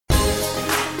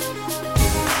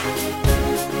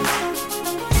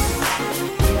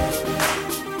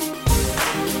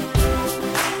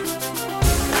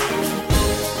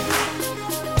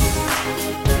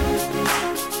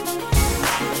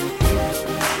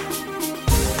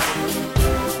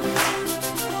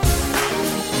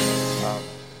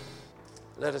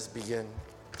us begin.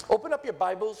 Open up your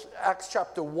Bibles, Acts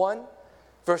chapter 1,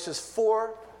 verses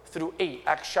 4 through 8.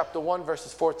 Acts chapter 1,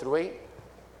 verses 4 through 8.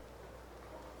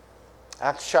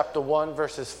 Acts chapter 1,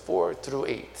 verses 4 through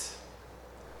 8.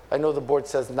 I know the board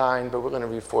says 9, but we're going to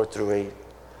read 4 through 8.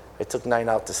 I took 9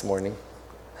 out this morning.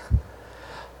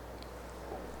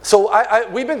 So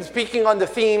we've been speaking on the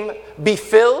theme, Be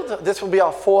Filled. This will be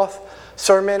our fourth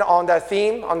sermon on that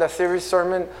theme, on that series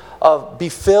sermon of Be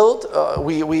Filled.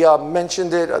 We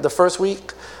mentioned it the first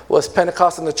week was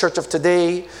Pentecost in the Church of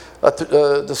Today.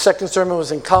 The second sermon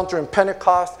was Encountering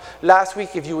Pentecost. Last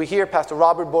week, if you were here, Pastor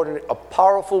Robert brought in a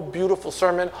powerful, beautiful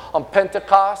sermon on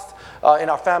Pentecost. In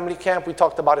our family camp, we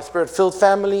talked about a spirit-filled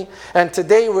family. And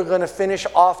today, we're going to finish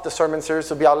off the sermon series.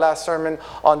 It'll be our last sermon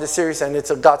on this series, and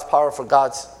it's God's power for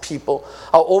God's people.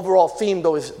 Our overall theme,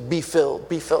 though, is Be Filled,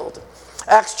 Be Filled.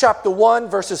 Acts chapter 1,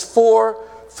 verses 4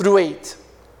 through 8.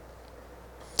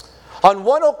 On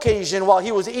one occasion, while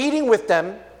he was eating with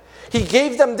them, he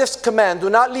gave them this command: do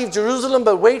not leave Jerusalem,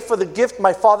 but wait for the gift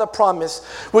my Father promised,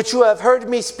 which you have heard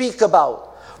me speak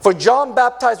about. For John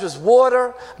baptized with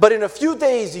water, but in a few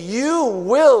days you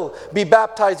will be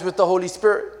baptized with the Holy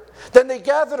Spirit. Then they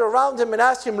gathered around him and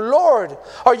asked him, Lord,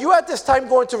 are you at this time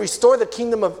going to restore the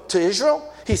kingdom to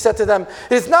Israel? He said to them,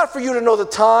 it is not for you to know the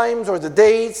times or the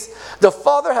dates the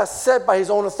Father has set by his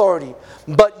own authority,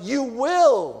 but you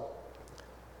will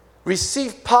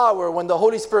receive power when the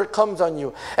Holy Spirit comes on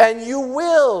you, and you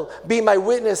will be my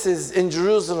witnesses in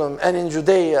Jerusalem and in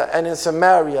Judea and in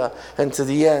Samaria and to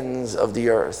the ends of the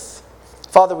earth.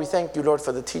 Father, we thank you, Lord,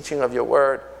 for the teaching of your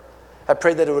word. I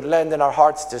pray that it would land in our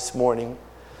hearts this morning.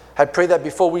 I pray that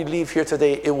before we leave here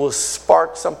today, it will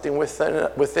spark something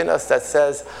within us that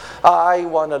says, I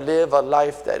want to live a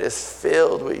life that is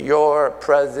filled with your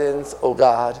presence, oh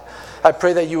God. I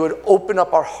pray that you would open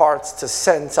up our hearts to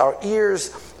sense, our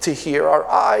ears to hear, our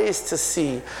eyes to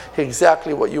see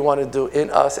exactly what you want to do in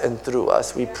us and through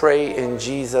us. We pray in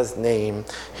Jesus' name.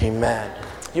 Amen.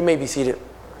 You may be seated.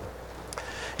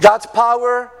 God's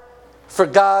power for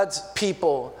God's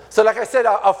people. So like I said,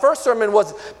 our first sermon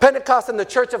was Pentecost in the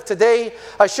Church of Today.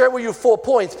 I shared with you 4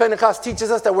 points. Pentecost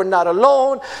teaches us that we're not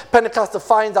alone. Pentecost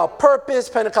defines our purpose.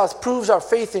 Pentecost proves our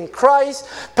faith in Christ.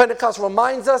 Pentecost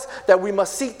reminds us that we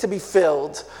must seek to be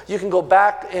filled. You can go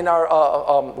back in our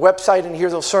website and hear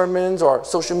those sermons or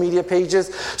social media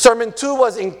pages. Sermon 2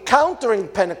 was Encountering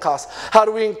Pentecost. How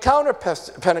do we encounter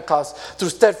Pentecost? Through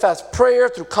steadfast prayer,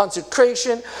 through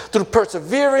consecration, through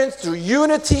perseverance, through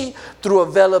unity, through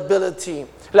availability.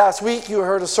 Last week, you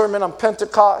heard a sermon on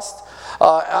Pentecost.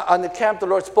 On the camp, the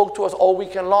Lord spoke to us all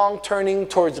weekend long, turning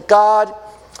towards God.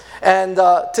 And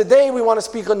today, we want to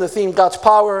speak on the theme, God's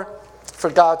power for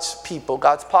God's people.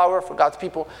 God's power for God's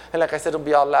people. And like I said, it'll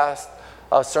be our last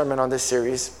sermon on this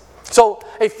series. So,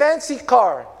 a fancy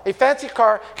car.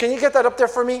 Can you get that up there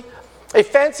for me? A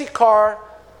fancy car.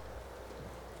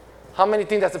 How many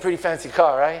think that's a pretty fancy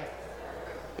car, right?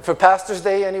 For Pastor's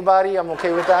Day, anybody? I'm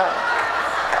okay with that.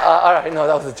 All right, no,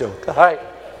 that was a joke. All right.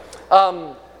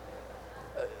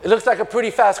 It looks like a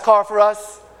pretty fast car for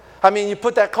us. I mean, you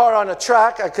put that car on a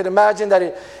track. I could imagine that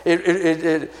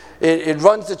it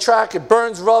runs the track, it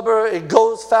burns rubber, it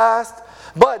goes fast.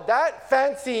 But that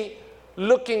fancy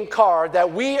looking car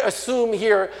that we assume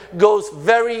here goes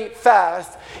very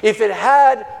fast, if it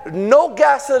had no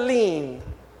gasoline,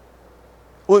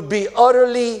 would be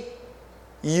utterly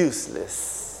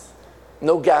useless.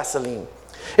 No gasoline.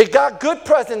 It got good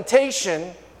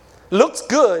presentation, looks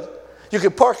good. You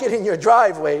could park it in your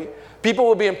driveway. People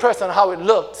will be impressed on how it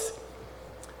looks.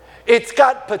 It's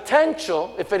got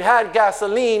potential. If it had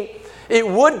gasoline, it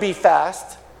would be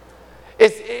fast.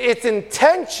 Its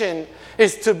intention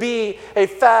is to be a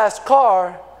fast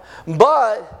car,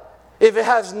 but if it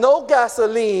has no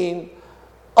gasoline,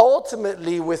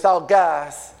 ultimately without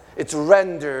gas, it's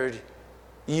rendered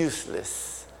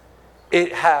useless.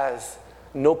 It has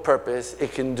no purpose.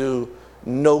 It can do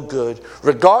no good.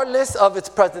 Regardless of its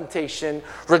presentation,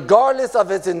 regardless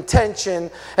of its intention,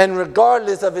 and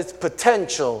regardless of its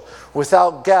potential,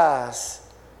 without gas,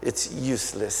 it's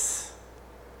useless.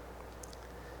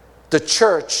 The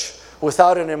church,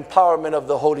 without an empowerment of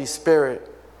the Holy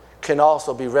Spirit, can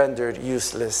also be rendered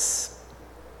useless.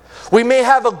 We may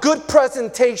have a good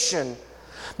presentation,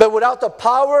 but without the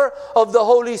power of the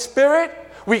Holy Spirit,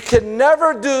 we can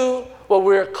never do what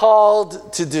we're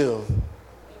called to do.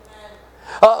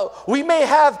 We may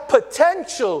have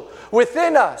potential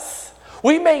within us.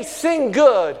 We may sing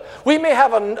good. We may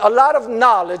have a lot of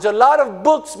knowledge, a lot of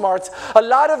book smarts, a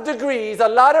lot of degrees, a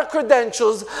lot of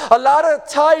credentials, a lot of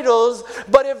titles.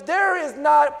 But if there is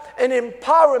not an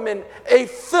empowerment, a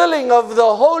filling of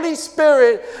the Holy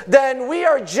Spirit, then we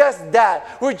are just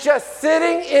that. We're just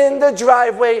sitting in the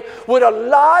driveway with a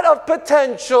lot of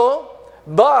potential,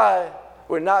 but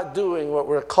we're not doing what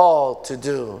we're called to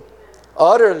do.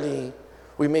 Utterly,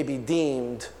 we may be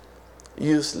deemed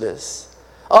useless.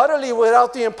 Utterly,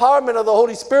 without the empowerment of the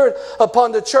Holy Spirit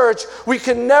upon the church, we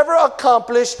can never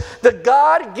accomplish the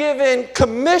God-given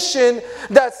commission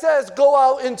that says, go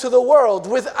out into the world.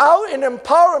 Without an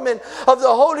empowerment of the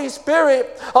Holy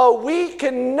Spirit, we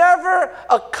can never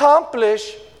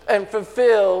accomplish and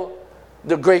fulfill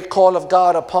the great call of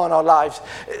God upon our lives.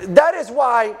 That is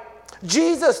why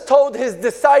Jesus told his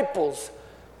disciples,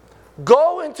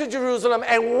 go into Jerusalem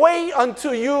and wait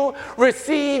until you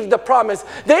receive the promise.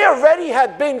 They already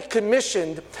had been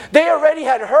commissioned. They already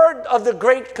had heard of the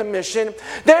Great Commission.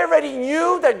 They already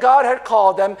knew that God had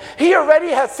called them. He already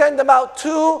had sent them out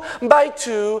 2 by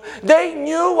 2. They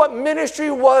knew what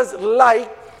ministry was like.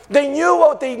 They knew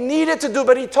what they needed to do,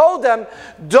 but he told them,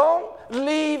 don't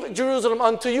leave Jerusalem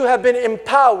until you have been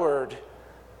empowered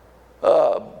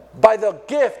by the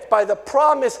gift, by the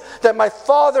promise that my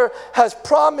Father has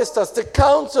promised us, the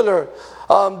Counselor,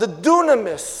 the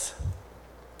Dunamis.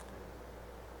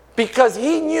 Because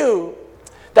he knew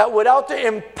that without the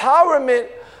empowerment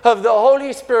of the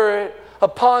Holy Spirit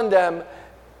upon them,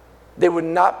 they would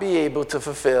not be able to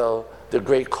fulfill the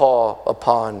great call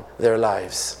upon their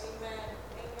lives. Amen.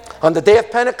 Amen. On the day of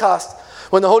Pentecost,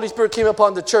 when the Holy Spirit came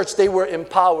upon the church, they were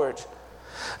empowered.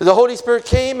 The Holy Spirit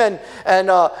came and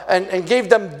gave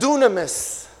them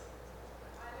dunamis,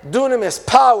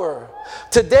 power.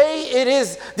 Today it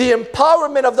is the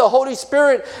empowerment of the Holy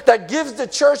Spirit that gives the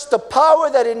church the power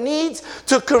that it needs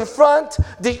to confront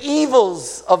the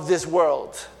evils of this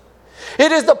world.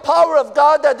 It is the power of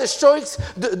God that destroys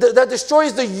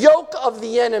the yoke of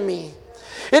the enemy.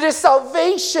 It is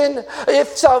salvation.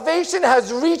 If salvation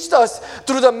has reached us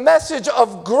through the message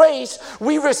of grace,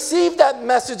 we receive that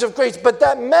message of grace. But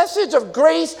that message of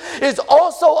grace is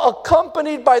also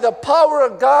accompanied by the power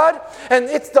of God. And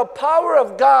it's the power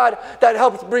of God that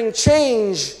helps bring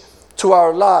change to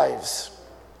our lives.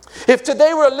 If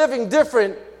today we're living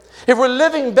different, if we're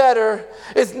living better,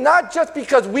 it's not just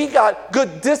because we got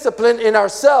good discipline in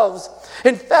ourselves.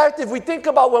 In fact, if we think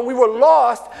about when we were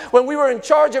lost, when we were in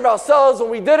charge of ourselves, when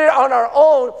we did it on our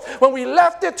own, when we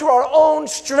left it to our own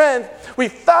strength, we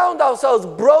found ourselves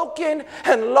broken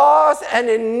and lost and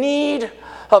in need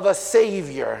of a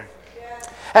Savior.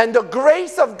 And the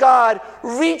grace of God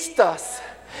reached us.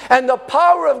 And the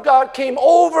power of God came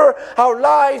over our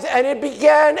lives, and it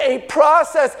began a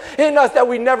process in us that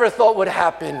we never thought would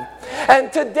happen.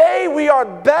 And today we are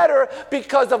better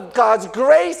because of God's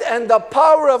grace and the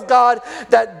power of God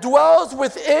that dwells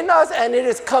within us, and it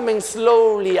is coming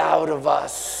slowly out of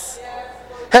us.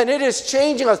 And it is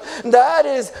changing us. That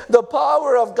is the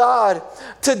power of God.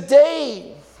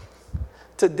 Today,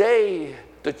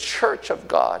 the church of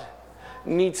God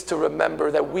needs to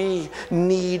remember that we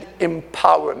need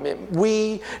empowerment.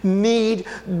 We need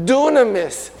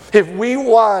dunamis if we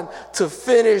want to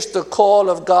finish the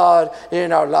call of God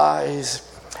in our lives.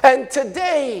 And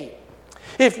today,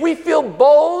 if we feel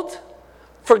bold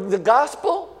for the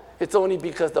gospel, it's only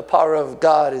because the power of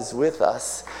God is with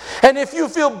us. And if you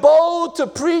feel bold to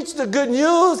preach the good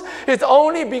news, it's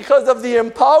only because of the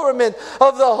empowerment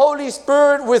of the Holy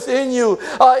Spirit within you.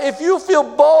 If you feel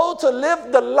bold to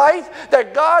live the life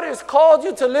that God has called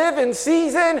you to live in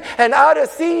season and out of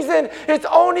season, it's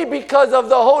only because of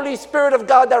the Holy Spirit of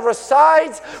God that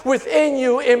resides within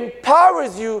you,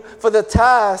 empowers you for the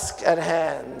task at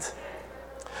hand.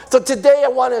 So today I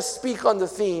want to speak on the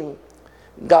theme,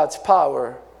 God's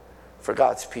power for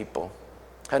God's people.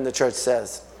 And the church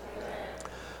says,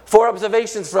 4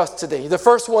 observations for us today. The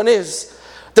first one is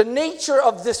the nature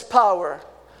of this power.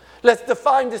 Let's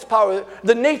define this power,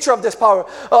 the nature of this power.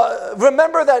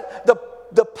 Remember that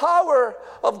the power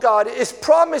of God is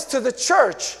promised to the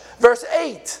church. Verse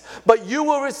 8, but you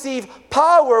will receive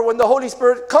power when the Holy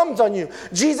Spirit comes on you.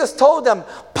 Jesus told them,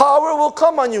 power will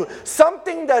come on you.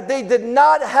 Something that they did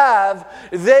not have,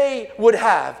 they would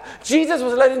have. Jesus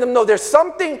was letting them know there's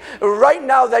something right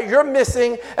now that you're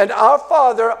missing, and our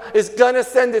Father is going to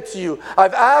send it to you.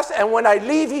 I've asked, and when I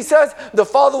leave, he says, the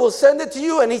Father will send it to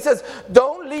you, and he says,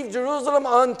 don't leave Jerusalem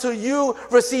until you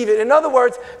receive it. In other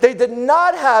words, they did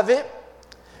not have it,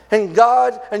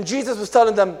 And Jesus was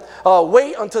telling them,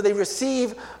 wait until they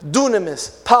receive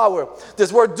dunamis, power.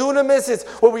 This word dunamis is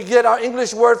where we get our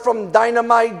English word from,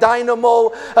 dynamite,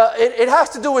 dynamo. It has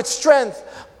to do with strength,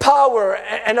 power,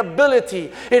 and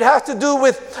ability. It has to do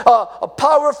with a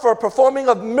power for performing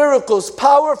of miracles,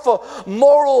 power for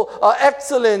moral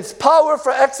excellence, power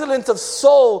for excellence of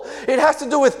soul. It has to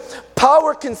do with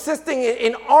power consisting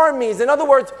in armies. In other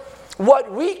words,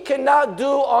 what we cannot do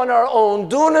on our own,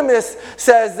 dunamis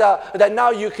says that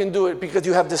now you can do it because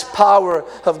you have this power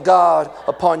of God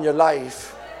upon your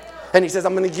life. And he says,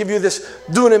 I'm going to give you this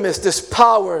dunamis, this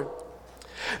power.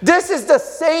 This is the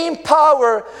same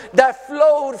power that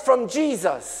flowed from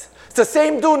Jesus. It's the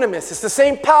same dunamis. It's the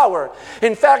same power.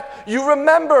 In fact, you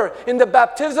remember in the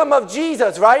baptism of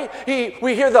Jesus, right?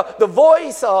 We hear the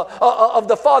voice of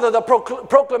the Father, the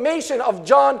proclamation of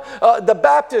John the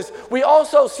Baptist. We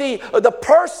also see the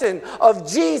person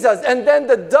of Jesus. And then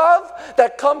the dove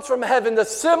that comes from heaven, the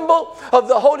symbol of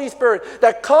the Holy Spirit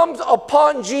that comes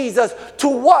upon Jesus to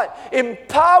what?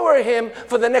 Empower him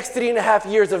for the next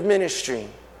 3.5 years of ministry.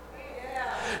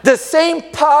 The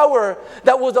same power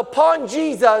that was upon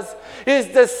Jesus is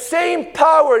the same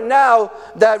power now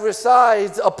that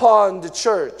resides upon the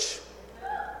church.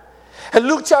 In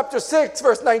Luke chapter 6,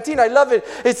 verse 19, I love it.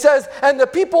 It says, and the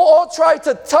people all tried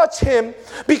to touch him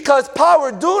because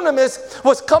power, dunamis,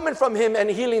 was coming from him and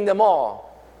healing them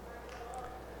all.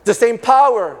 The same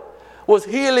power was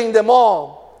healing them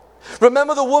all.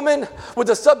 Remember the woman with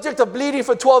the subject of bleeding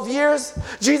for 12 years?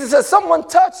 Jesus says, someone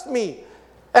touched me.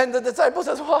 And the disciple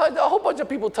says, well, a whole bunch of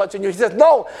people touching you. He says,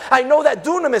 no, I know that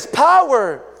dunamis,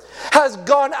 power, has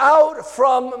gone out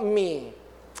from me.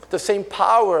 The same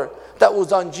power that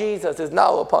was on Jesus is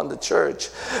now upon the church.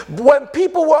 When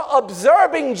people were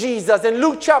observing Jesus in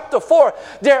Luke chapter 4,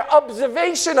 their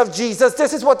observation of Jesus,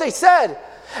 this is what they said.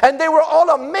 And they were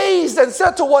all amazed and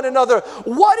said to one another,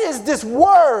 what is this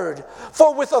word?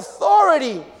 For with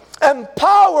authority and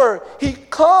power, he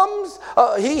comes,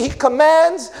 he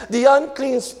commands the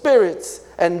unclean spirits,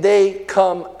 and they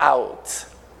come out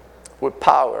with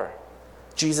power.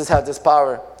 Jesus had this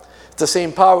power. It's the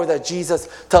same power that Jesus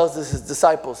tells his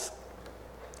disciples.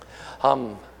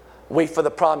 Wait for the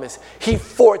promise. He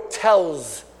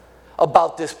foretells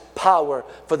about this power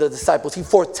for the disciples. He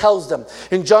foretells them.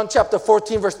 In John chapter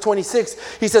 14, verse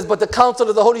 26, he says, but the counsel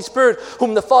of the Holy Spirit,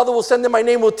 whom the Father will send in my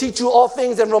name, will teach you all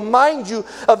things and remind you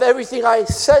of everything I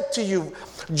said to you.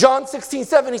 John 16,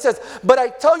 7, he says, but I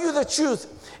tell you the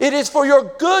truth. It is for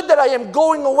your good that I am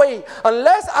going away.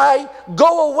 Unless I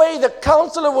go away, the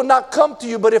counselor will not come to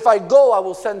you. But if I go, I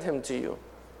will send him to you.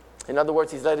 In other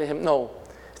words, he's letting him know,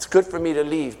 it's good for me to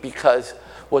leave because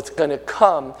what's going to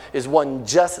come is one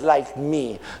just like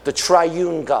me, the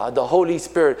triune God, the Holy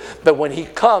Spirit. But when he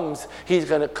comes, he's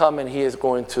going to come and he is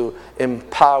going to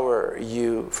empower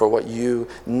you for what you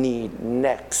need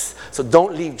next. So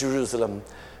don't leave Jerusalem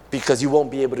because you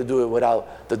won't be able to do it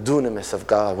without the dunamis of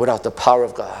God, without the power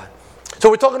of God. So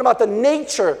we're talking about the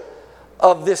nature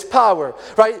of this power,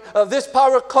 right? This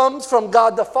power comes from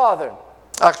God the Father.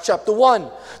 Acts chapter 1.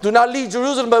 Do not leave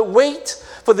Jerusalem, but wait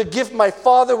for the gift my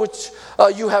Father, which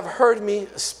you have heard me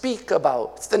speak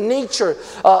about. It's the nature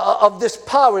of this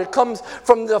power. It comes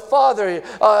from the Father.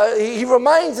 He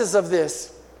reminds us of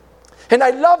this. And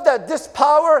I love that this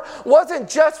power wasn't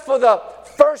just for the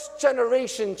first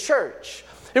generation church.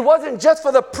 It wasn't just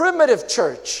for the primitive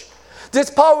church. This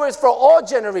power is for all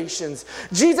generations.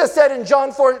 Jesus said in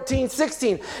John 14,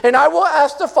 16, and I will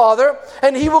ask the Father,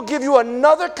 and he will give you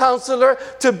another counselor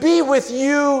to be with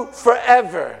you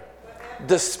forever.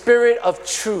 The Spirit of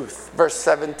truth, verse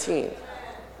 17.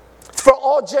 It's for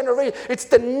all generations. It's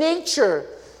the nature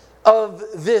of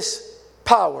this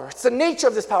power. It's the nature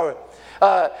of this power.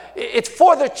 It's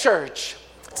for the church.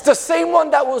 It's the same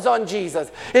one that was on Jesus.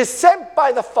 It's sent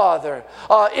by the Father.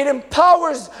 It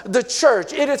empowers the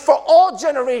church. It is for all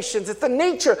generations. It's the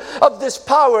nature of this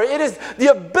power. It is the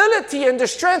ability and the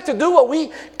strength to do what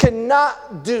we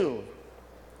cannot do.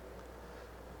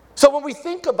 So when we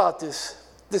think about this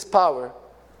power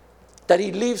that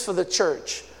he leaves for the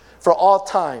church for all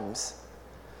times,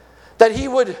 that he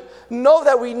would know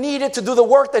that we needed to do the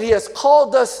work that he has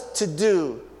called us to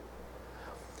do,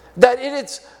 that it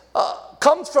is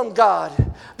comes from God,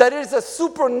 that it is a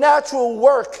supernatural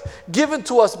work given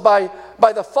to us by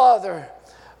the Father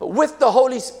with the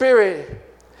Holy Spirit,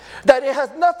 that it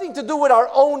has nothing to do with our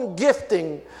own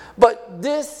gifting, but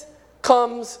this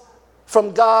comes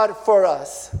from God for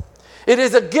us. It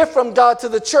is a gift from God to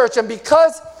the church, and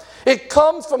because it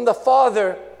comes from the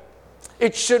Father,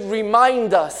 it should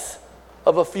remind us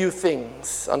of a few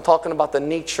things. I'm talking about the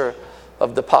nature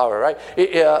of the power, right?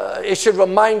 It should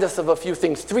remind us of a few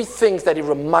things. 3 things that it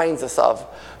reminds us of.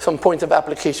 Some points of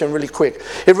application really quick.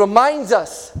 It reminds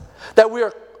us that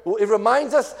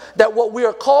what we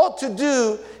are called to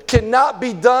do cannot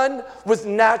be done with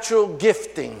natural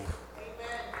gifting.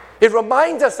 It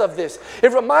reminds us of this.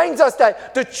 It reminds us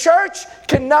that the church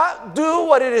cannot do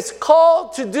what it is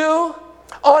called to do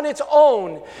on its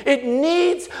own. It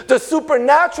needs the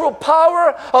supernatural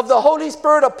power of the Holy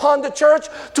Spirit upon the church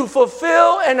to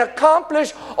fulfill and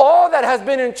accomplish all that has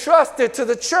been entrusted to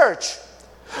the church.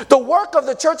 The work of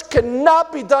the church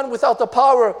cannot be done without the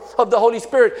power of the Holy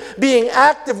Spirit being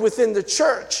active within the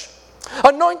church.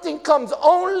 Anointing comes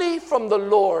only from the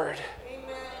Lord.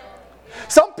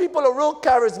 Some people are real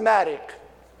charismatic.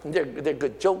 They're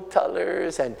good joke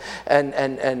tellers and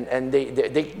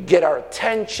they get our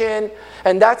attention.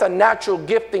 And that's a natural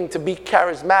gifting to be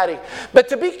charismatic. But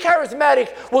to be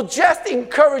charismatic will just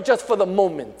encourage us for the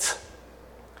moment.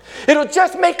 It'll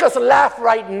just make us laugh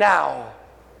right now.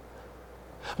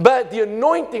 But the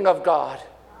anointing of God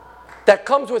that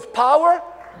comes with power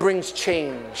brings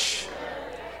change.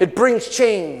 It brings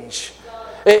change.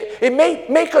 It may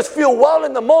make us feel well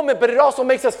in the moment, but it also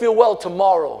makes us feel well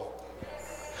tomorrow.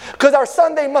 Because our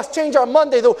Sunday must change our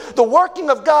Monday. The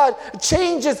working of God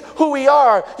changes who we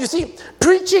are. You see,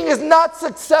 preaching is not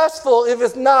successful if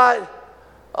it's not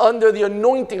under the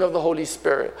anointing of the Holy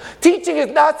Spirit. Teaching is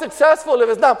not successful if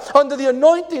it's not under the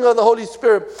anointing of the Holy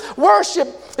Spirit. Worship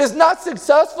is not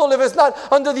successful if it's not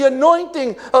under the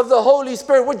anointing of the Holy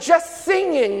Spirit. We're just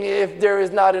singing if there is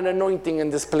not an anointing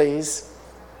in this place.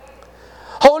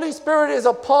 Holy Spirit is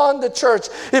upon the church.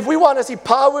 If we want to see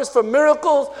powers for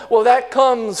miracles, well, that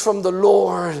comes from the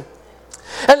Lord.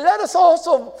 And let us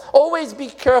also always be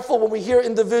careful when we hear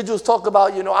individuals talk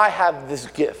about, I have this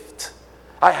gift.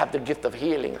 I have the gift of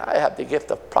healing. I have the gift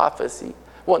of prophecy.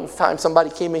 One time somebody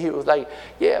came in here, was like,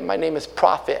 yeah, my name is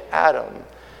Prophet Adam.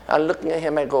 I'm looking at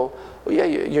him and I go, oh yeah,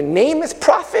 your name is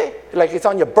Prophet? Like it's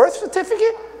on your birth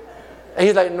certificate? And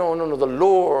he's like, no, the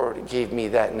Lord gave me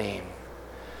that name.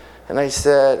 And I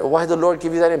said, why did the Lord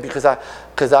give you that name? Because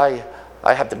I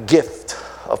have the gift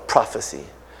of prophecy.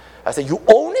 I said, you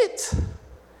own it?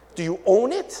 Do you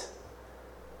own it?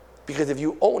 Because if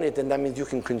you own it, then that means you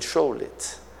can control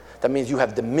it. That means you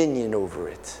have dominion over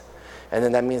it. And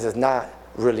then that means it's not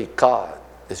really God,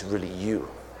 it's really you.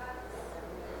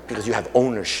 Because you have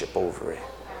ownership over it.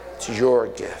 It's your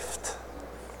gift.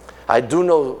 I do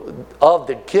know of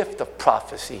the gift of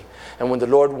prophecy. And when the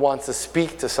Lord wants to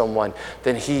speak to someone,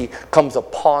 then he comes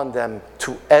upon them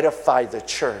to edify the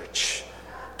church.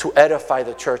 To edify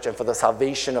the church and for the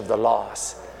salvation of the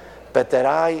lost. But that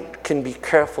I can be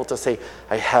careful to say,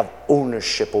 I have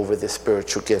ownership over this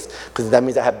spiritual gift. Because that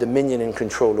means I have dominion and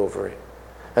control over it.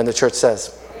 And the church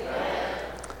says. Amen.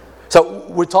 So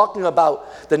we're talking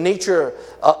about the nature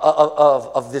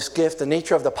of this gift, the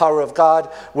nature of the power of God.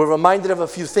 We're reminded of a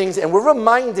few things. And we're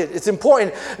reminded, it's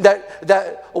important,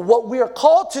 that what we are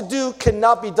called to do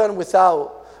cannot be done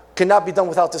without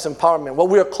this empowerment. What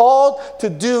we are called to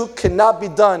do cannot be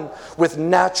done with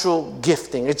natural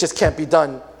gifting. It just can't be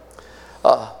done.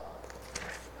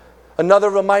 Another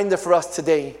reminder for us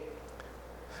today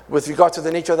with regard to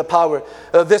the nature of the power.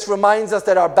 This reminds us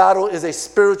that our battle is a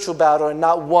spiritual battle and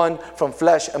not one from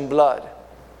flesh and blood.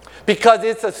 Because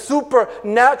it's a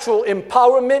supernatural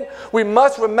empowerment, we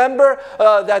must remember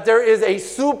that there is a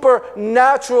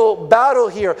supernatural battle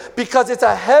here. Because it's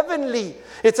a heavenly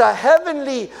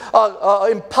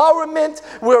empowerment.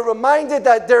 We're reminded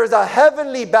that there is a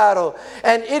heavenly battle.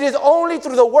 And it is only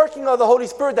through the working of the Holy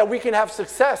Spirit that we can have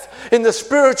success in the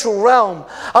spiritual realm.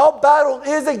 Our battle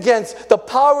is against the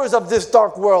powers of this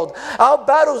dark world. Our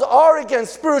battles are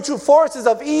against spiritual forces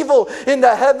of evil in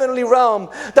the heavenly realm.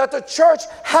 That the church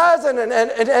has an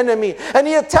enemy. And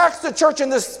he attacks the church in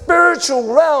the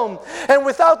spiritual realm. And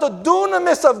without the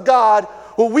dunamis of God,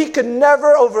 we can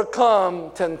never overcome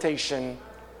temptation.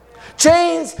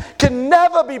 Chains can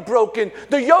never be broken.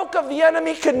 The yoke of the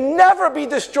enemy can never be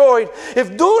destroyed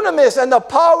if dunamis and the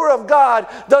power of God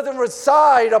doesn't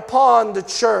reside upon the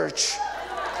church.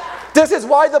 This is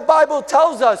why the Bible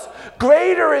tells us,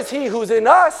 greater is he who's in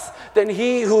us than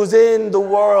he who's in the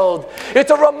world.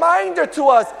 It's a reminder to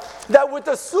us that with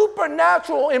the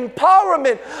supernatural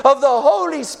empowerment of the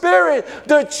Holy Spirit,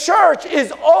 the church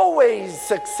is always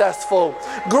successful.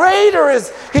 Greater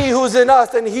is he who's in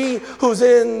us than he who's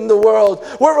in the world.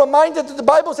 We're reminded that the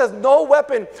Bible says no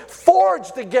weapon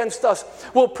forged against us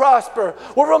will prosper.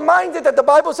 We're reminded that the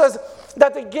Bible says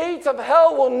that the gates of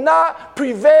hell will not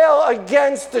prevail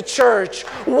against the church.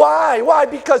 Why? Why?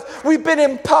 Because we've been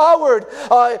empowered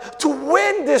to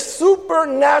win this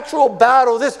supernatural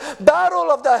battle, this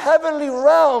battle of the heavenly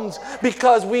realms,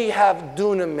 because we have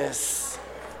dunamis,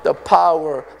 the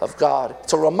power of God.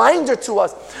 It's a reminder to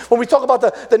us when we talk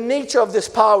about the nature of this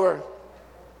power.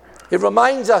 It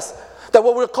reminds us that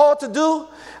what we're called to do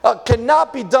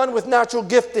cannot be done with natural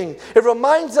gifting. It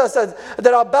reminds us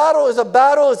that our battle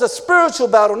is a spiritual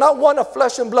battle, not one of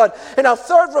flesh and blood. And our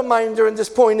third reminder in this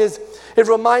point is, it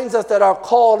reminds us that our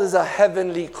call is a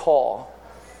heavenly call.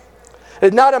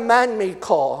 It's not a man-made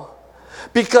call,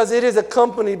 because it is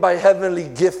accompanied by heavenly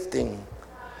gifting.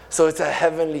 So it's a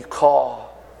heavenly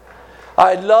call.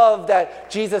 I love that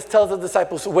Jesus tells the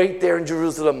disciples, wait there in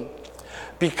Jerusalem,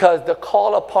 because the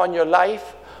call upon your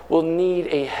life will need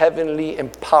a heavenly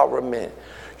empowerment.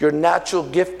 Your natural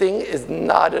gifting is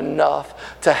not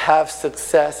enough to have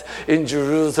success in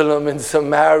Jerusalem and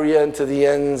Samaria and to the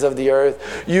ends of the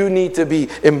earth. You need to be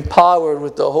empowered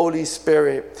with the Holy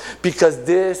Spirit, because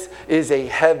this is a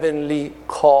heavenly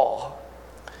call.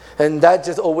 And that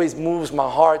just always moves my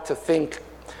heart to think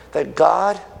that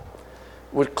God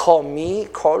would call me,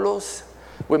 Carlos,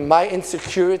 with my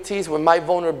insecurities, with my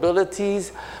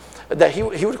vulnerabilities, that he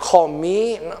would call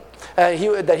me, that he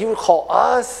would call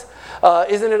us.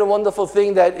 Isn't it a wonderful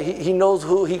thing that he knows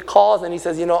who he calls, and he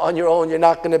says, on your own, you're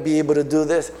not going to be able to do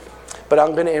this, but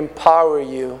I'm going to empower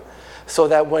you, so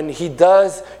that when he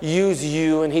does use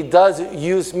you and he does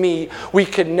use me, we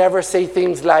can never say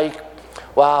things like,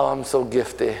 wow, I'm so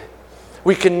gifted.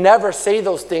 We can never say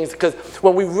those things, because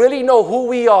when we really know who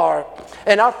we are,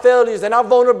 and our failures and our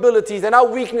vulnerabilities and our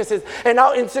weaknesses and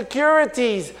our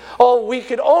insecurities, we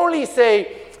could only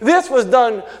say, this was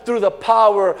done through the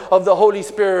power of the Holy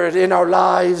Spirit in our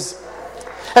lives.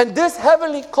 And this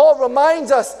heavenly call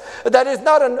reminds us that it's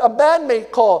not a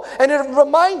man-made call. And it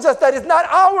reminds us that it's not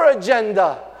our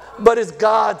agenda, but it's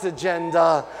God's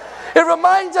agenda. It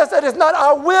reminds us that it's not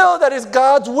our will, that it's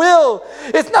God's will.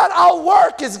 It's not our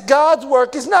work, it's God's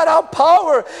work. It's not our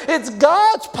power, it's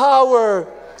God's power.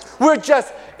 We're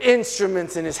just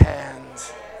instruments in his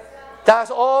hands.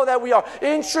 That's all that we are.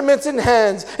 Instruments in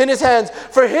his hands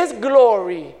for his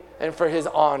glory and for his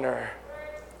honor.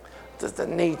 That's the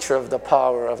nature of the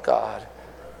power of God.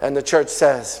 And the church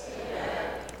says.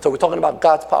 So we're talking about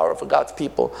God's power for God's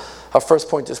people. Our first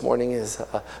point this morning is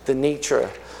the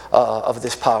nature of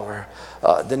this power.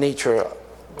 The nature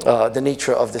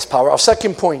of this power. Our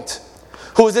second point,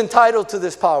 who is entitled to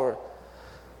this power?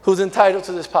 Who's entitled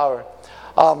to this power?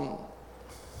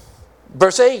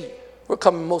 Verse 8, we're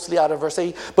coming mostly out of verse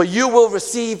 8, but you will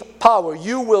receive power.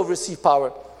 You will receive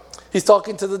power. He's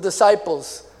talking to the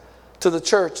disciples, to the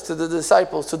church, to the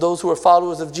disciples, to those who are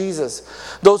followers of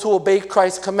Jesus, those who obey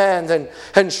Christ's commands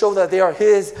and show that they are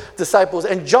his disciples.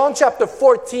 And John chapter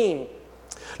 14,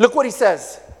 look what he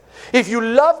says. If you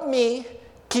love me,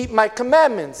 keep my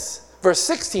commandments. Verse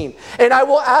 16, and I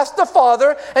will ask the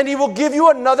Father, and he will give you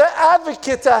another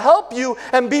advocate to help you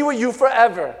and be with you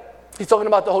forever. He's talking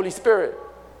about the Holy Spirit.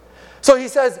 So he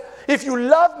says, if you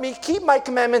love me, keep my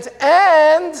commandments,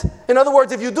 and, in other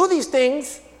words, if you do these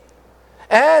things,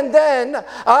 and then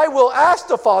I will ask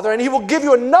the Father, and he will give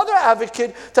you another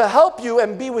advocate to help you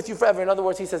and be with you forever. In other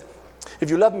words, he says,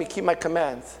 if you love me, keep my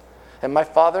commands. And my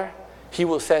Father, he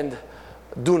will send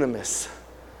dunamis,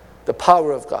 the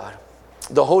power of God,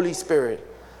 the Holy Spirit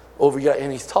over you.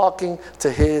 And he's talking to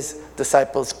his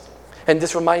disciples. And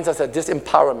this reminds us that this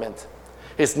empowerment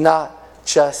is not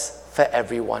just for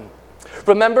everyone.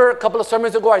 Remember a couple of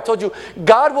sermons ago I told you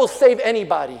God will save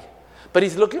anybody, but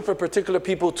he's looking for particular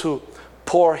people to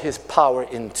pour his power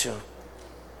into.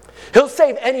 He'll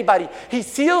save anybody. He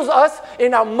seals us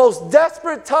in our most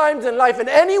desperate times in life, and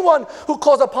anyone who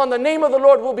calls upon the name of the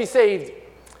Lord will be saved.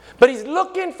 But he's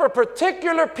looking for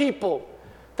particular people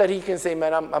that he can say,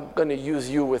 man, I'm going to use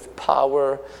you with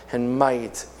power and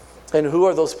might. And who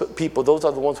are those people? Those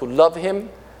are the ones who love him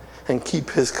and keep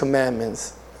his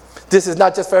commandments. This is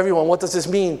not just for everyone. What does this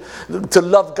mean? To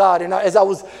love God. And as I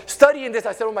was studying this,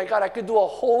 I said, oh my God, I could do a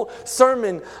whole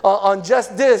sermon on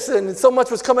just this. And so much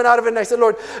was coming out of it. And I said,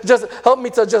 Lord, just help me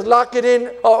to just lock it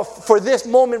in for this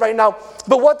moment right now.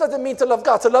 But what does it mean to love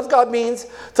God? To love God means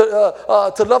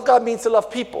to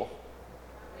love people.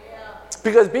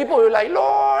 Because people are like,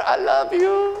 Lord, I love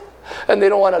you. And they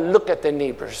don't want to look at their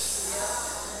neighbors.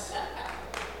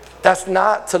 That's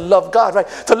not to love God, right?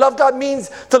 To love God means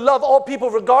to love all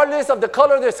people regardless of the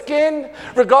color of their skin,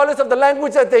 regardless of the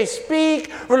language that they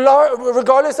speak,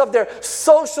 regardless of their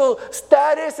social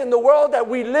status in the world that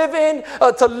we live in.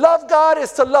 To love God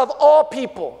is to love all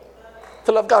people.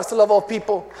 To love God is to love all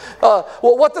people.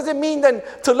 Well, what does it mean then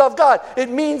to love God? It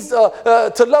means,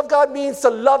 to love God means to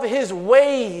love His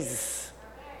ways.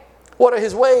 What are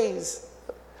His ways?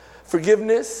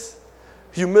 Forgiveness,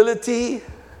 humility,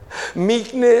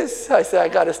 meekness. I say, I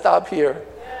got to stop here.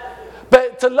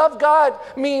 But to love God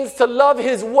means to love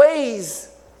His ways.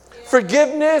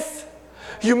 Forgiveness,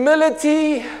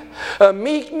 humility,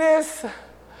 meekness.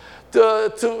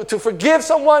 To forgive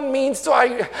someone means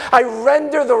I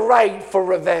render the right for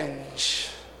revenge.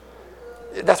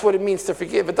 That's what it means to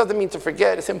forgive. It doesn't mean to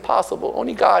forget. It's impossible.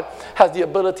 Only God has the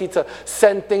ability to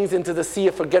send things into the sea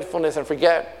of forgetfulness and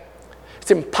forget.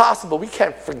 It's impossible. We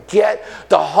can't forget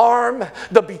the harm,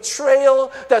 the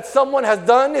betrayal that someone has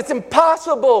done. It's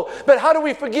impossible. But how do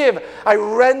we forgive? I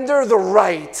render the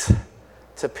right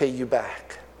to pay you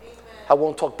back. Amen. I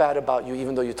won't talk bad about you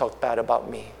even though you talked bad about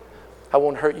me. I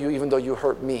won't hurt you even though you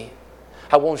hurt me.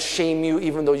 I won't shame you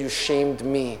even though you shamed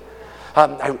me.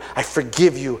 I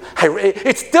forgive you.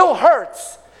 It still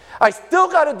hurts. I still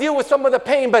got to deal with some of the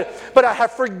pain, but I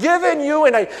have forgiven you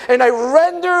and I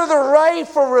render the right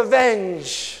for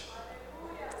revenge.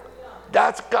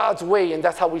 That's God's way, and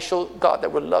that's how we show God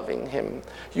that we're loving Him.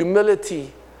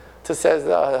 Humility to says,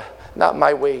 not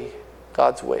my way,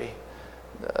 God's way.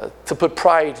 To put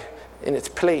pride in its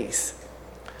place.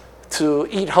 To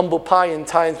eat humble pie in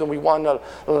times when we want to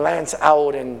lance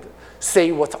out and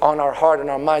say what's on our heart and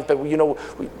our minds. But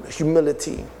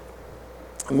humility,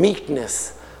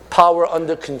 meekness, power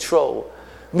under control.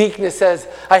 Meekness says,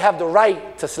 I have the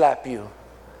right to slap you.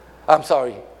 I'm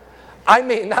sorry. I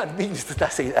may not be, did I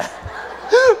say that?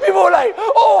 People are like,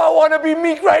 oh, I want to be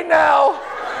meek right now.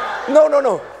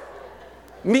 No.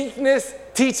 Meekness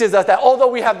teaches us that although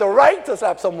we have the right to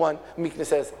slap someone, meekness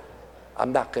says,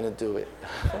 I'm not going to do it.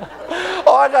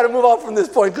 Oh, I got to move on from this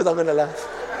point because I'm going to laugh.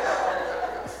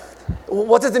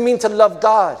 What does it mean to love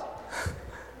God?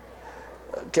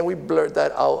 Can we blurt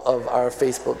that out of our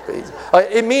Facebook page?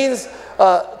 It means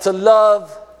to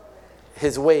love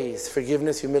His ways,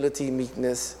 forgiveness, humility,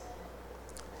 meekness.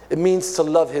 It means to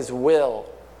love His will.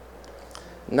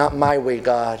 Not my way,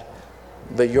 God,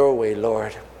 but your way,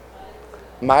 Lord.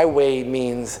 My way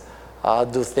means I'll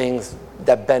do things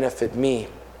that benefit me.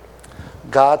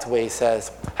 God's way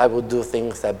says, I will do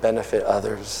things that benefit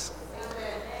others.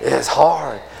 It's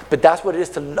hard, but that's what it is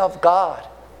to love God.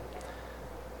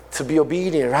 To be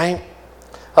obedient, right?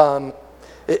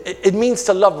 It means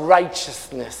to love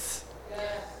righteousness.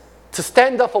 To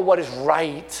stand up for what is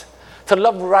right. To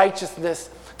love righteousness.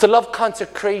 To love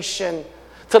consecration.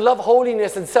 To love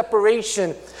holiness and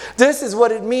separation. This is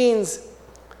what it means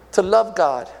to love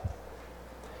God.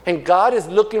 And God is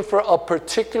looking for a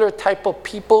particular type of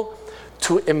people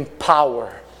to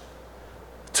empower.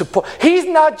 He's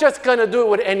not just going to do it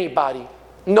with anybody.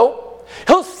 Nope.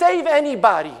 He'll save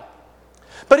anybody.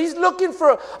 But He's looking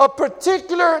for a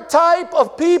particular type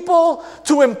of people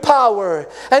to empower.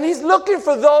 And He's looking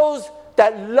for those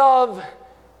that love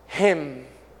Him.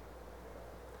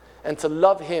 And to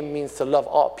love Him means to love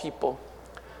all people.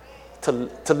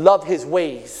 To love His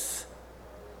ways.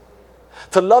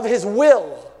 To love His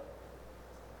will.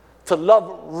 To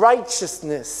love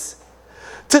righteousness.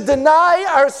 To deny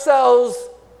ourselves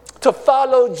to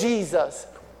follow Jesus.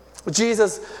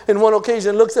 Jesus, in one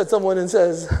occasion, looks at someone and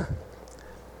says,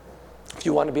 if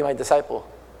you want to be my disciple,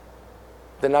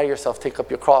 deny yourself, take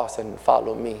up your cross, and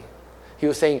follow me. He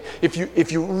was saying, if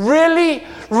you really,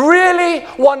 really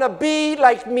want to be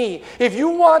like me, if you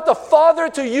want the Father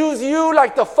to use you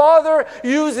like the Father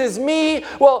uses me,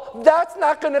 well, that's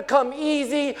not going to come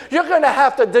easy. You're going to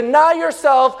have to deny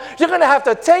yourself. You're going to have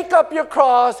to take up your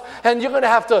cross, and you're going to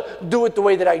have to do it the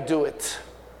way that I do it.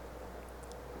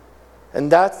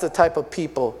 And that's the type of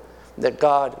people that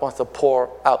God wants to pour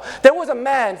out. There was a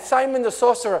man, Simon the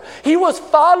sorcerer. He was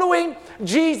following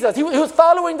Jesus. He was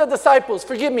following the disciples.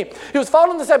 Forgive me. He was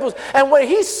following the disciples. And when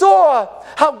he saw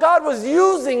how God was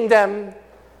using them,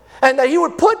 and that they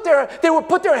would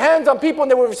put their hands on people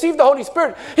and they would receive the Holy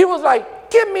Spirit, he was like,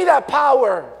 give me that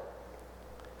power.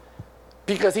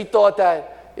 Because he thought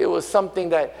that it was something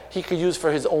that he could use for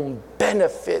his own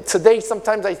benefit. Today,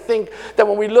 sometimes I think that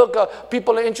when we look,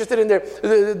 people are interested in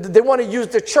they want to use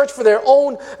the church for their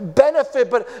own benefit.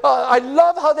 But I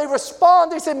love how they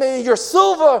respond. They say, may your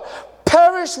silver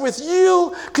perish with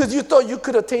you because you thought you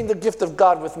could attain the gift of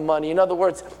God with money. In other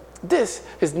words, this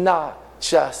is not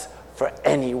just for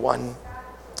anyone.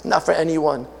 Not for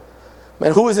anyone.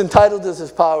 Man, who is entitled to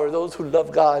this power? Those who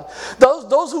love God.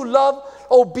 Those who love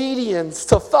obedience,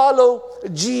 to follow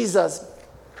Jesus.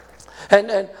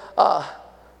 And I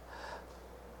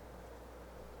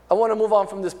want to move on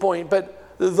from this point,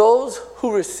 but those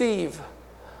who receive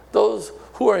those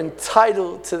who are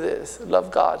entitled to this,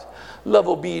 love God, love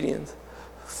obedience,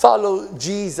 follow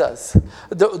Jesus.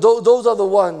 Those are the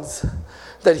ones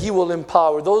that he will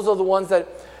empower. Those are the ones that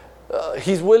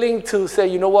he's willing to say,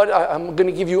 you know what, I'm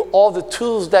going to give you all the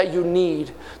tools that you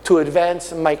need to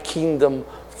advance my kingdom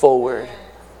forward.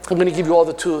 I'm going to give you all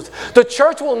the tools. The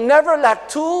church will never lack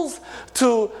tools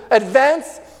to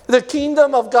advance the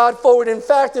kingdom of God forward. In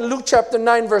fact, in Luke chapter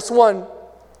 9, verse 1,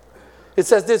 it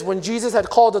says this: when Jesus had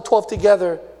called the 12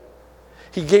 together,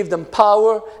 he gave them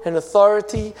power and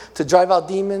authority to drive out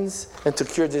demons and to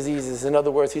cure diseases. In other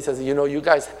words, he says, you know, you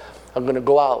guys are going to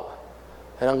go out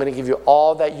and I'm going to give you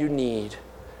all that you need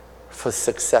for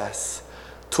success.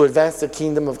 To advance the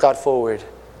kingdom of God forward,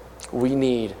 we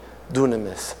need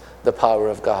dunamis, the power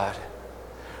of God.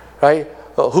 Right?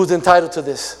 Who's entitled to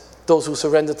this? Those who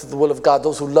surrender to the will of God,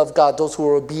 those who love God, those who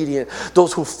are obedient,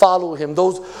 those who follow him,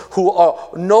 those who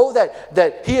know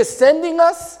that he is sending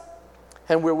us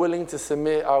and we're willing to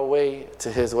submit our way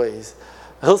to his ways.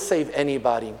 He'll save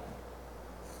anybody,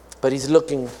 but he's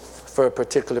looking for a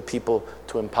particular people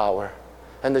to empower.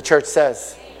 And the church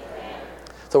says, amen.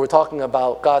 So we're talking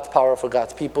about God's power for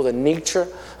God's people, the nature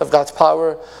of God's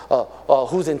power,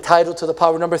 who's entitled to the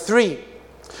power. Number 3,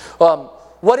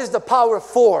 what is the power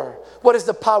for? What is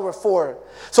the power for?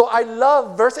 So I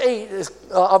love verse 8, is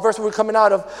a verse we're coming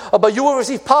out of. But you will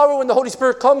receive power when the Holy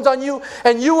Spirit comes on you,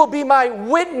 and you will be my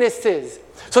witnesses.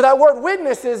 So that word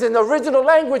witnesses in the original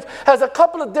language has a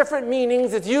couple of different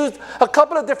meanings. It's used a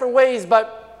couple of different ways,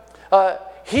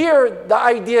 but here the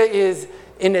idea is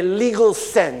in a legal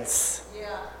sense.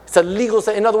 It's a legal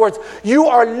sense. In other words, you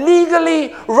are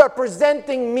legally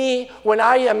representing me when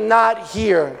I am not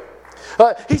here.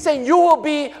 He's saying you will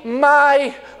be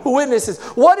my witnesses.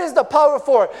 What is the power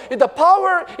for? The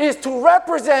power is to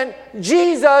represent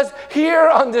Jesus here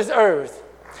on this earth.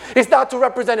 It's not to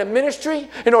represent a ministry,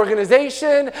 an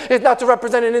organization. It's not to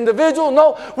represent an individual.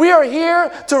 No, we are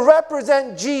here to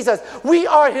represent Jesus. We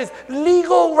are his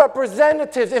legal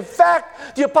representatives. In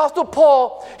fact, the Apostle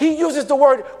Paul, he uses the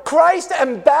word Christ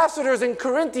ambassadors in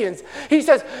Corinthians. He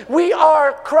says, we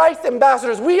are Christ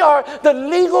ambassadors. We are the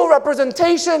legal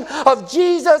representation of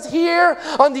Jesus here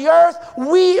on the earth.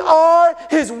 We are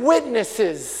his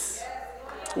witnesses.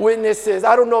 Witnesses.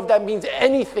 I don't know if that means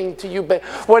anything to you, but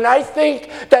when I think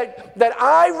that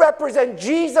I represent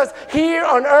Jesus here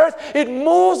on earth, it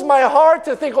moves my heart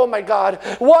to think, oh my God,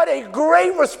 what a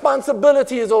great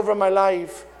responsibility is over my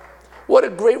life. What a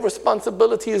great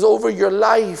responsibility is over your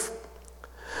life.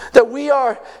 That we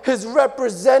are his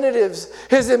representatives,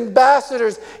 his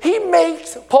ambassadors.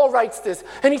 Paul writes this,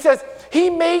 and he says, he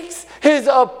makes his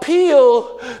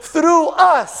appeal through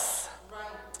us.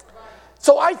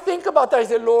 So I think about that. I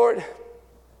say, Lord,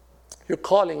 you're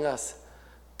calling us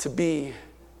to be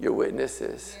your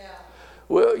witnesses. Yeah.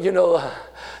 Well, you know,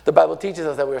 the Bible teaches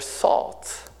us that we're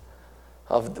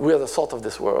we are the salt of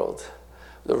this world,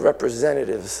 the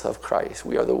representatives of Christ.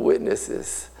 We are the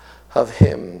witnesses of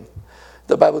him.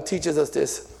 The Bible teaches us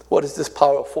this. What is this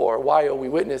power for? Why are we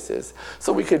witnesses?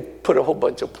 So we could put a whole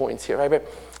bunch of points here, right?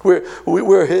 We're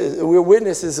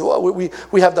witnesses.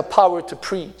 We have the power to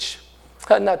preach.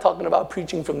 I'm not talking about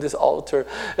preaching from this altar.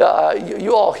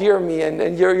 You all hear me,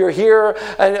 and you're here,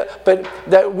 but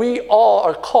that we all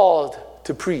are called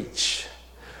to preach.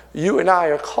 You and I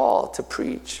are called to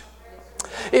preach.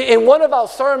 In one of our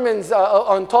sermons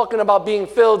on talking about being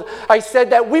filled, I said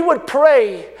that we would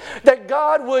pray that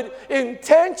God would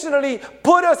intentionally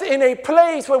put us in a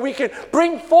place where we can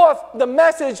bring forth the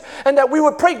message, and that we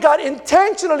would pray, God,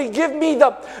 intentionally give me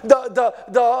the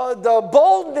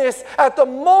boldness at the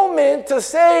moment to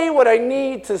say what I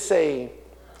need to say.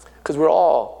 Because we're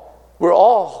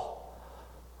all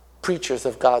preachers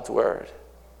of God's word.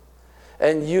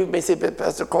 And you may say, but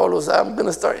Pastor Carlos, I'm going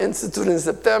to start Institute in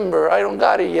September. I don't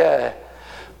got it yet.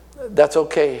 That's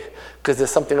okay, because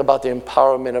there's something about the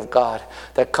empowerment of God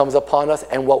that comes upon us,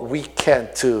 and what we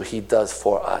can't do, he does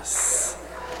for us.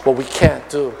 What we can't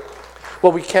do.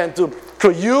 So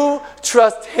you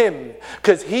trust him,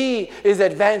 because he is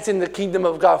advancing the kingdom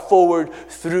of God forward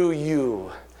through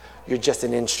you. You're just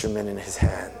an instrument in his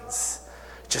hands.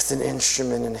 Just an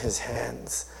instrument in his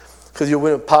hands. Because you're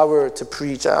with power to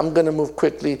preach. I'm going to move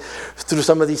quickly through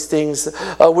some of these things.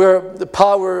 Where the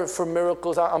power for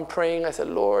miracles, I'm praying. I said,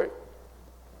 Lord,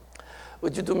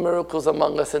 would you do miracles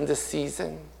among us in this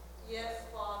season? Yes,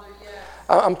 Father, yes.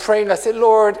 I'm praying. I said,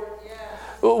 Lord,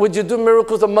 yes, would you do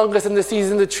miracles among us in this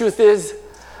season? The truth is,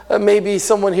 maybe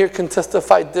someone here can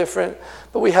testify different,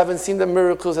 but we haven't seen the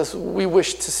miracles as we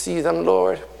wish to see them,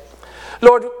 Lord.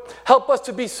 Lord, help us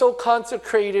to be so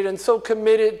consecrated and so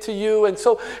committed to you and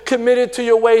so committed to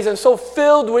your ways and so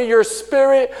filled with your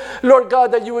Spirit, Lord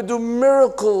God, that you would do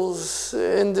miracles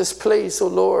in this place, oh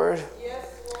Lord. Yes,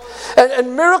 Lord.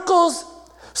 And miracles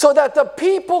so that the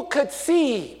people could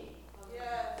see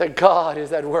that God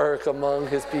is at work among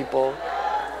his people.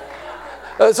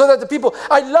 So that the people,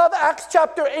 I love Acts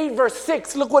chapter 8 verse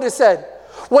 6. Look what it said.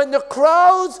 When the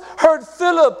crowds heard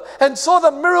Philip and saw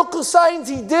the miracle signs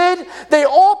he did, they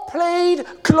all paid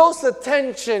close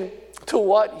attention to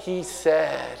what he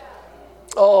said.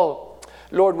 Oh,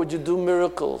 Lord, would you do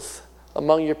miracles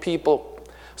among your people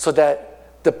so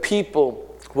that the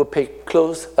people will pay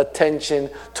close attention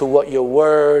to what your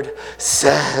word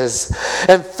says.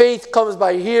 And faith comes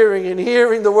by hearing, and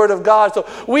hearing the word of God. So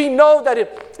we know that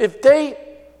if they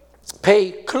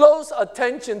pay close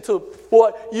attention to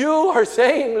what you are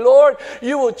saying, Lord,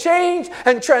 you will change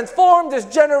and transform this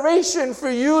generation for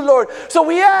you, Lord. So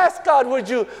we ask, God, would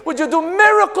you do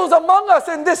miracles among us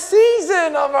in this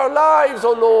season of our lives,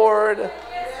 oh Lord.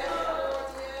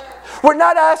 We're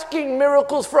not asking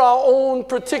miracles for our own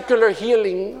particular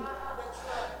healing.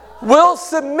 We'll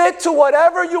submit to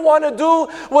whatever you want to do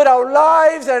with our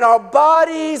lives and our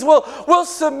bodies. We'll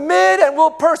submit and we'll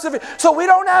persevere. So we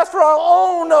don't ask for our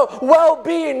own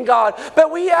well-being, God,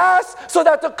 but we ask so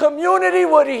that the community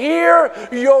would hear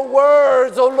your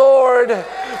words, oh Lord.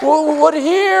 Would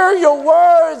hear your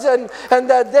words and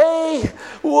that they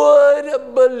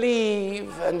would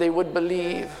believe. And they would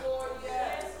believe.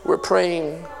 We're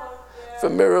praying for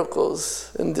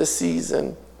miracles in this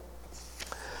season.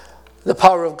 The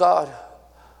power of God,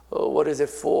 what is it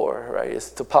for, right? It's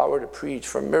the power to preach,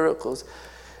 for miracles.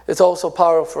 It's also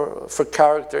power for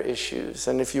character issues.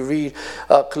 And if you read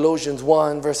Colossians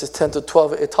 1, verses 10 to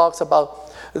 12, it talks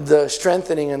about the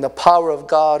strengthening and the power of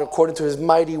God according to his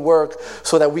mighty work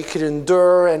so that we can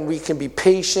endure and we can be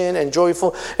patient and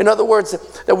joyful. In other words,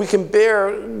 that we can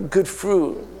bear good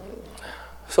fruit.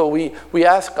 So we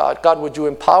ask God, would you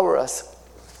empower us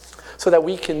so that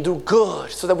we can do good,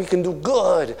 so that we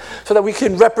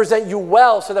can represent you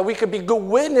well, so that we can be good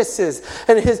witnesses.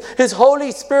 And his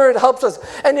Holy Spirit helps us.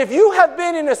 And if you have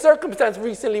been in a circumstance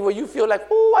recently where you feel like,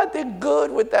 oh, I did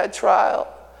good with that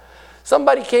trial.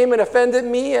 Somebody came and offended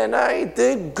me and I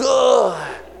did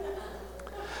good.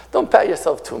 Don't pat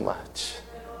yourself too much.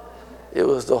 It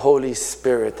was the Holy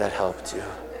Spirit that helped you.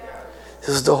 It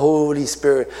was the Holy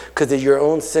Spirit, because of your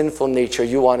own sinful nature,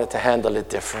 you wanted to handle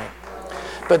it different.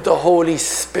 But the Holy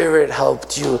Spirit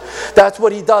helped you. That's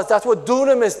what he does. That's what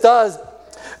dunamis does.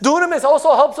 Dunamis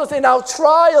also helps us in our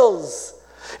trials.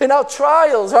 In our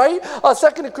trials, right?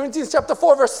 2 Corinthians chapter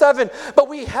 4, verse 7. But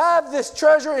we have this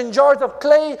treasure in jars of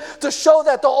clay to show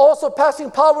that the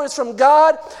all-surpassing power is from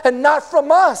God and not from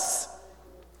us.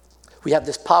 We have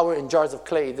this power in jars of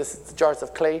clay. This is the jars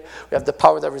of clay. We have the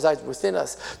power that resides within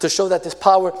us to show that this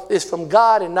power is from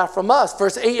God and not from us.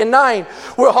 Verse 8 and 9.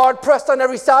 We're hard pressed on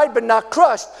every side but not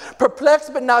crushed.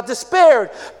 Perplexed but not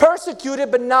despaired. Persecuted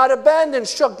but not abandoned.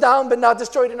 Struck down but not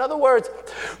destroyed. In other words,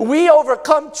 we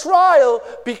overcome trial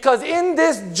because in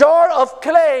this jar of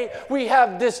clay we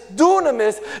have this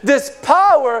dunamis, this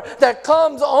power that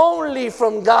comes only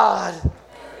from God.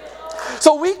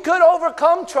 So we could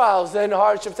overcome trials and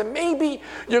hardships. And maybe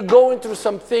you're going through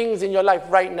some things in your life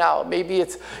right now. Maybe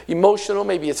it's emotional,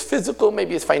 maybe it's physical,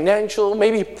 maybe it's financial,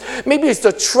 maybe it's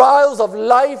the trials of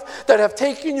life that have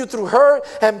taken you through hurt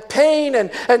and pain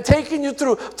and taken you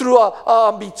through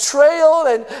a betrayal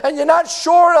and you're not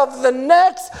sure of the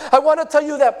next. I want to tell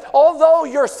you that although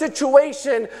your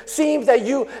situation seems that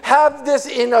you have this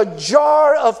in a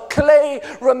jar of clay,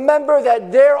 remember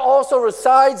that there also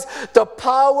resides the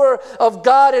power of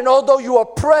God. And although you are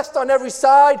pressed on every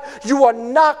side, you are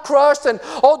not crushed. And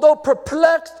although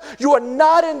perplexed, you are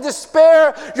not in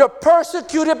despair. You're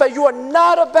persecuted, but you are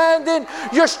not abandoned.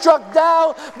 You're struck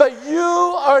down, but you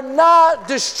are not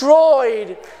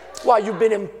destroyed. Why? You've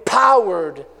been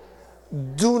empowered.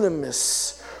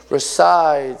 Dunamis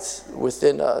resides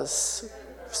within us.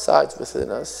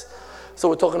 So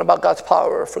we're talking about God's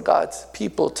power for God's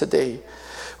people today.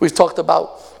 We've talked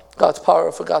about God's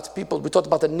power for God's people. We talked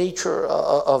about the nature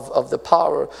of the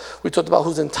power. We talked about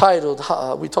who's entitled.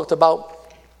 We talked about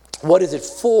what is it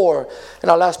for. And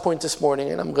our last point this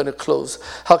morning, and I'm going to close.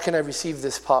 How can I receive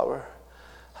this power?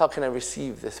 How can I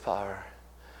receive this power?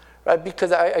 Right?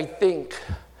 Because I think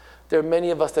there are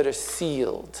many of us that are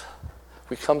sealed.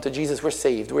 We come to Jesus, we're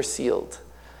saved, we're sealed.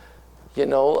 You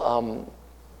know,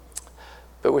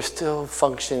 but we're still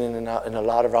functioning in a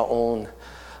lot of our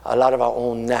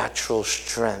own natural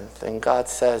strength. And God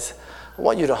says, I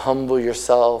want you to humble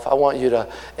yourself. I want you to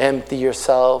empty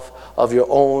yourself of your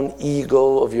own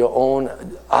ego, of your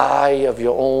own I, of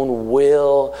your own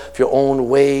will, of your own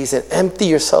ways, and empty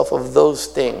yourself of those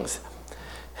things.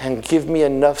 And give me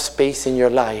enough space in your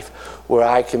life where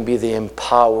I can be the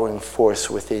empowering force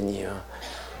within you.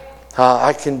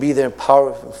 I can be the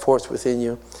empowering force within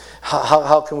you.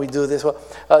 How can we do this? Well,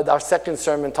 our second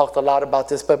sermon talked a lot about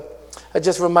this, but I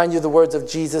just remind you the words of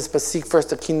Jesus, but seek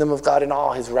first the kingdom of God and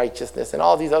all his righteousness, and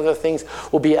all these other things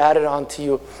will be added on to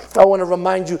you. I want to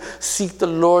remind you, seek the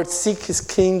Lord, seek his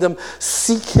kingdom,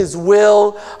 seek his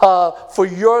will for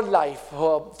your life,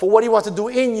 for what he wants to do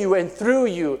in you and through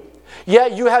you. Yeah,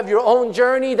 you have your own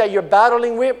journey that you're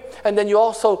battling with, and then you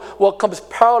also, what comes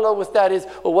parallel with that is,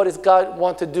 well, what does God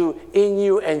want to do in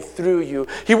you and through you?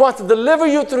 He wants to deliver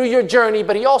you through your journey,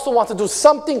 but he also wants to do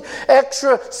something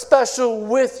extra special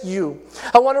with you.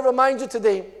 I want to remind you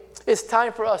today, it's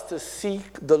time for us to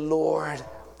seek the Lord.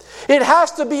 It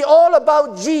has to be all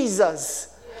about Jesus.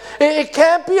 It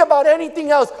can't be about anything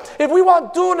else. If we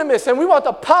want dunamis and we want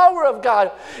the power of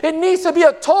God, it needs to be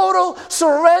a total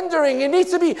surrendering. It needs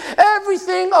to be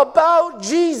everything about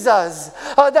Jesus.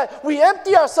 That we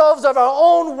empty ourselves of our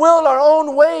own will, our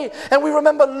own way, and we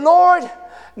remember, Lord,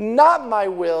 not my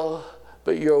will,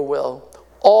 but your will.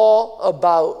 All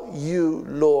about you,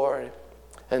 Lord.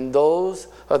 And those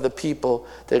are the people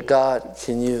that God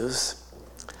can use.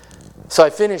 So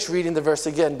I finished reading the verse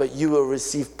again, but you will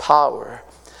receive power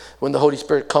when the Holy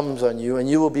Spirit comes on you, and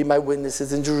you will be my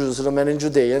witnesses in Jerusalem and in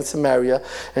Judea and Samaria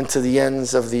and to the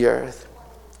ends of the earth.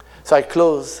 So I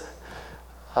close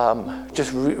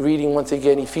just reading once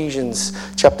again Ephesians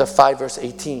chapter 5, verse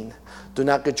 18. Do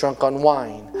not get drunk on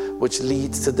wine, which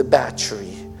leads to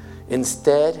debauchery.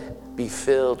 Instead, be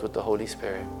filled with the Holy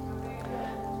Spirit.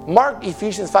 Mark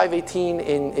Ephesians 5:18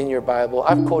 in your Bible.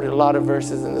 I've quoted a lot of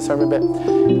verses in the sermon, but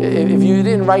if you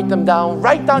didn't write them down,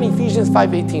 write down Ephesians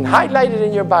 5:18. Highlight it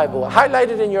in your Bible. Highlight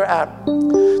it in your app.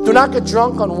 Do not get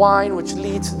drunk on wine, which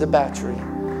leads to debauchery.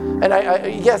 And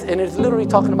yes, and it's literally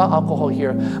talking about alcohol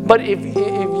here. But if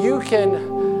you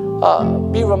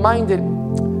can be reminded,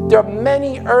 there are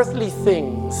many earthly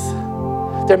things.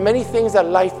 There are many things that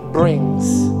life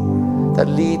brings that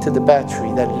lead to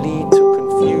debauchery, that lead to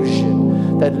confusion,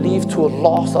 that lead to a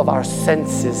loss of our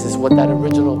senses, is what that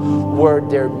original word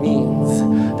there means.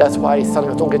 That's why he's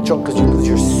telling us, don't get drunk because you lose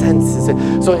your senses.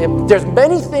 So there's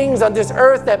many things on this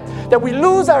earth that we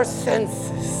lose our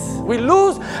senses. We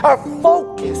lose our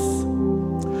focus.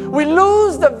 We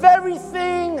lose the very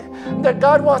thing that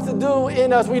God wants to do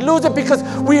in us. We lose it because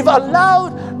we've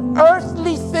allowed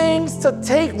earthly things to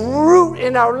take root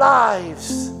in our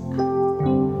lives.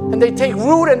 And they take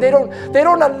root and they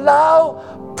don't allow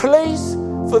place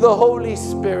for the Holy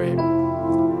Spirit.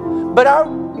 But our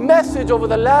message over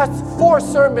the last 4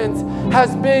 sermons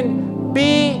has been,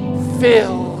 be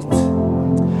filled.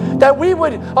 That we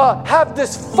would have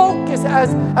this focus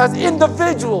as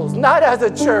individuals, not as a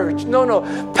church. No.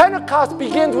 Pentecost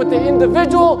begins with the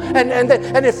individual and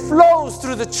it flows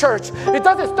through the church. It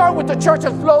doesn't start with the church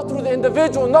and flow through the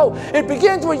individual. No, it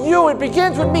begins with you. It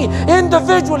begins with me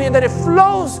individually, and then it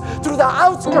flows through the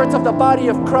outskirts of the body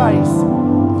of Christ.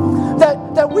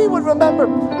 That we would remember,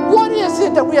 what is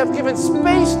it that we have given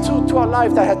space to our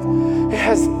life that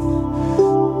has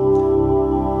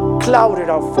clouded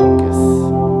our focus?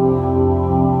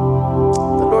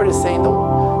 The Lord is saying,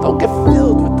 don't get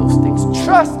filled with those things.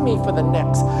 Trust me for the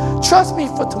next. Trust me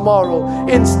for tomorrow.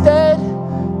 Instead,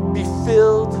 be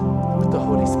filled with the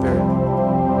Holy Spirit.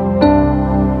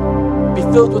 Be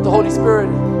filled with the Holy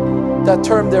Spirit. That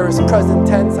term there is present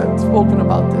tense. I've spoken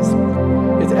about this.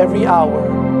 It's every hour.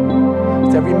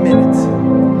 It's every minute.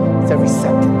 It's every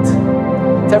second.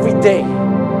 It's every day.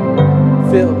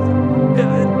 Filled.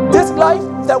 This life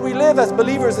that we live as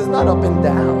believers is not up and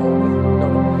down. No.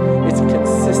 It's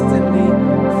consistently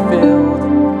filled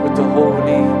with the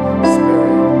Holy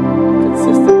Spirit.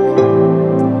 Consistently.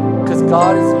 Because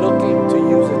God is looking to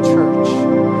use a church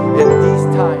in these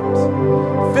times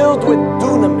filled with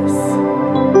dunamis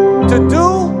to do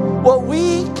what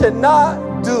we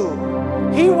cannot do.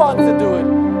 He wants to do it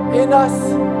in us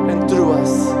and through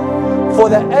us for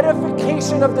the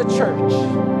edification of the church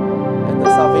and the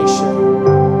salvation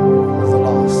of the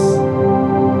lost.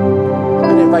 I'm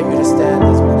going to invite you to stand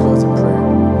as we close in prayer.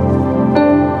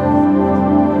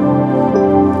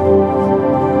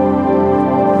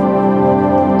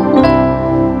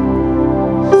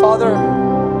 Father,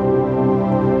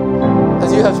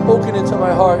 as you have spoken into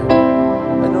my heart,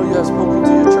 I know you have spoken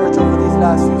to your church over these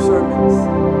last few sermons,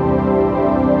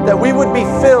 that we would be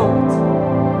filled,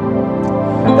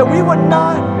 that we would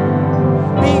not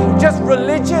be just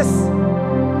religious,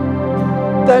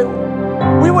 that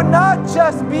we would not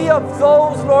just be of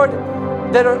those, Lord,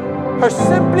 that are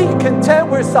simply content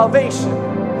with salvation.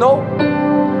 No.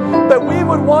 But we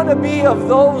would want to be of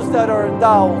those that are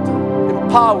endowed,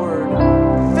 empowered,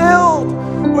 filled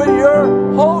with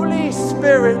your Holy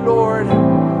Spirit, Lord.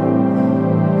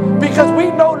 Because we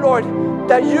know, Lord,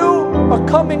 that you are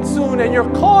coming soon and you're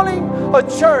calling a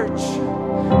church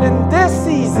in this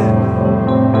season.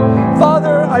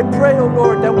 Father, I pray, oh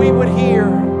Lord, that we would hear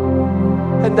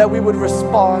and that we would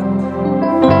respond.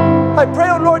 I pray,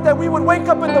 oh Lord, that we would wake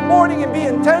up in the morning and be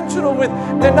intentional with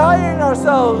denying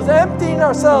ourselves, emptying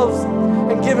ourselves,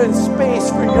 and giving space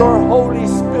for your Holy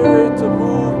Spirit to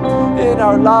move in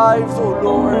our lives, oh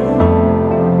Lord.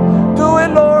 Do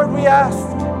it, Lord, we ask.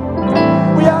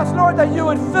 We ask, Lord, that you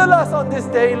would fill us on this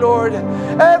day, Lord.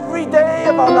 Every day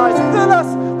of our lives, fill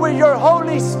us with your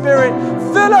Holy Spirit.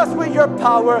 Fill us with your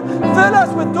power. Fill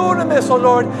us with dunamis, oh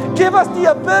Lord. Give us the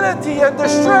ability and the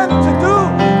strength to do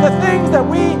the things that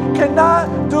we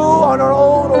cannot do on our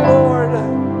own, oh Lord.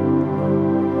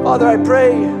 Father, I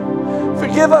pray,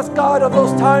 forgive us, God, of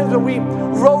those times when we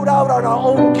rode out on our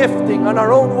own gifting, on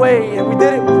our own way, and we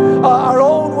did it our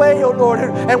own way, oh Lord,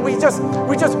 and we just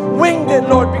winged it,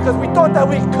 Lord, because we thought that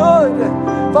we could.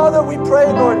 Father, we pray,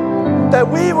 Lord, that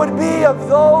we would be of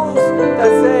those that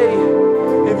say,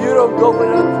 if you don't go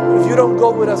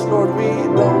with us, Lord, we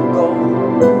don't go.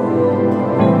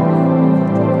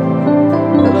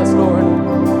 Fill us, Lord.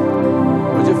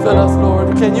 Would you fill us,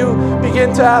 Lord? Can you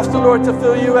begin to ask the Lord to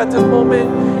fill you at this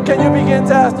moment? Can you begin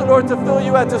to ask the Lord to fill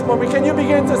you at this moment? Can you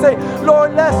begin to say,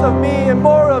 Lord, less of me and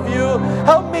more of you.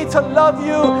 Help me to love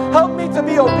you. Help me to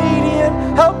be obedient.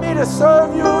 Help me to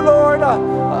serve you, Lord.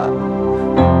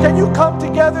 Can you come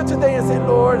together today and say,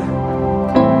 Lord,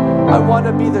 I want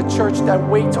to be the church that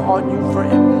waits on you for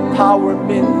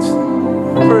empowerment.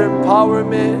 For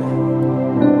empowerment.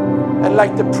 And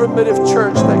like the primitive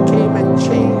church that came and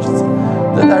changed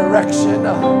the direction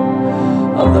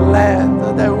of the land,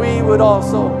 that we would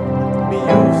also be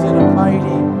used in a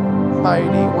mighty,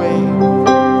 mighty way.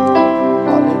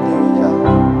 Hallelujah.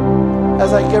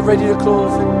 As I get ready to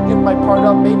close and give my part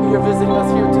up, maybe you're visiting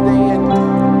us here today and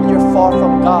you're far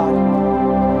from God.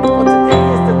 But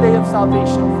today is the day of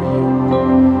salvation for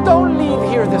you. Don't leave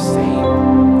here the same.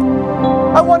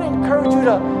 I want to encourage you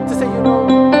to say, okay,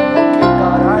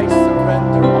 God, I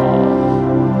surrender all.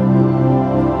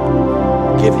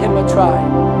 Give him a try.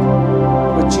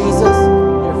 With Jesus,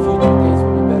 your future days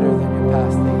will be better than your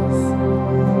past days.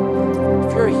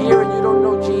 If you're here and you don't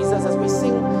know Jesus, as we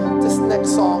sing this next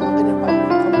song, I'm going to invite you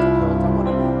to come to the altar. I want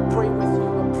to pray with you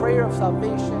a prayer of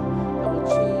salvation that will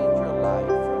change your life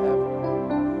forever.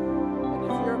 And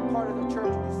if you're a part of the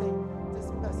church and you say, this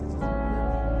message is really...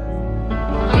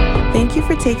 Thank you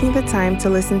for taking the time to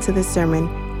listen to this sermon.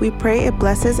 We pray it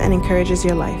blesses and encourages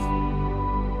your life.